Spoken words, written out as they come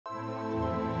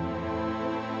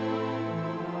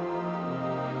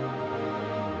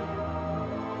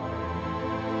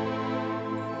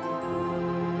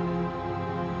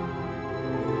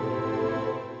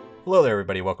Hello there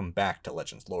everybody, welcome back to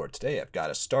Legends Lore. Today I've got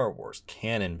a Star Wars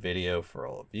canon video for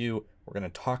all of you. We're going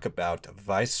to talk about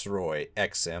Viceroy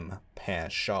Exim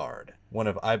Panshard, one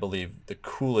of, I believe, the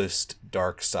coolest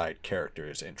dark side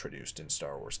characters introduced in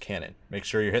Star Wars canon. Make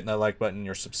sure you're hitting that like button and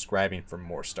you're subscribing for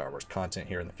more Star Wars content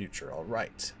here in the future.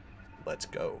 Alright, let's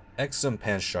go. Exim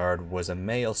Panshard was a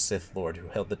male Sith Lord who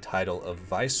held the title of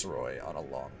Viceroy on a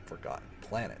long-forgotten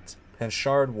planet.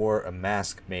 Panshard wore a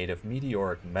mask made of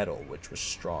meteoric metal which was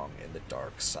strong in the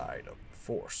dark side of the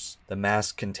Force. The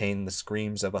mask contained the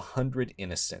screams of 100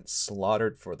 innocents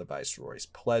slaughtered for the Viceroy's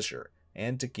pleasure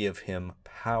and to give him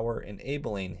power,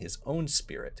 enabling his own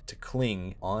spirit to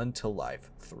cling on to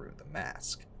life through the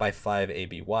mask. By 5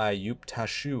 ABY, Yup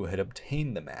Tashu had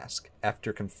obtained the mask.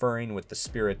 After conferring with the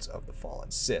spirits of the fallen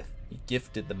Sith, he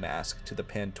gifted the mask to the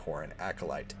Pantoran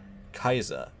Acolyte,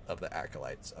 Kiza of the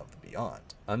Acolytes of the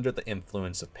Beyond. Under the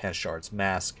influence of Panshard's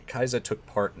mask, Kiza took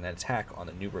part in an attack on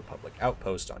the New Republic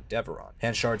outpost on Deveron.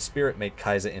 Panshard's spirit made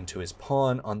Kiza into his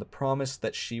pawn on the promise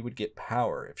that she would get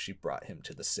power if she brought him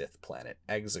to the Sith planet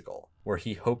Exegol, where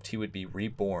he hoped he would be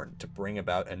reborn to bring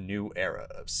about a new era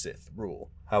of Sith rule.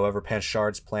 However,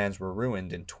 Panshard's plans were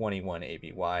ruined in 21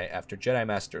 ABY after Jedi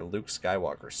Master Luke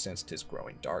Skywalker sensed his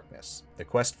growing darkness. The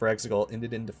quest for Exegol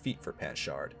ended in defeat for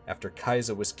Panshard after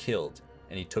Kiza was killed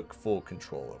and he took full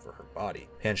control over her body.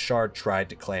 Panshard tried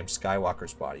to claim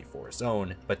Skywalker's body for his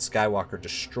own, but Skywalker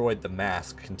destroyed the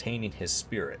mask containing his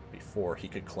spirit before he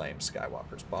could claim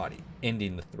Skywalker's body,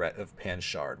 ending the threat of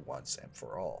Panshard once and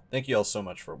for all. Thank you all so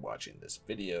much for watching this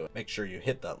video. Make sure you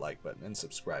hit that like button and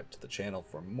subscribe to the channel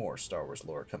for more Star Wars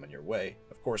lore coming your way.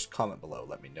 Of course, comment below,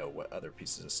 let me know what other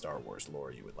pieces of Star Wars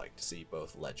lore you would like to see,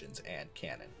 both Legends and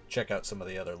Canon. Check out some of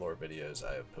the other lore videos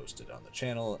I have posted on the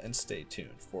channel, and stay tuned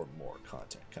for more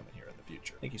content coming here in the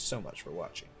future. Thank you so much for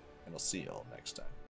watching, and I'll see you all next time.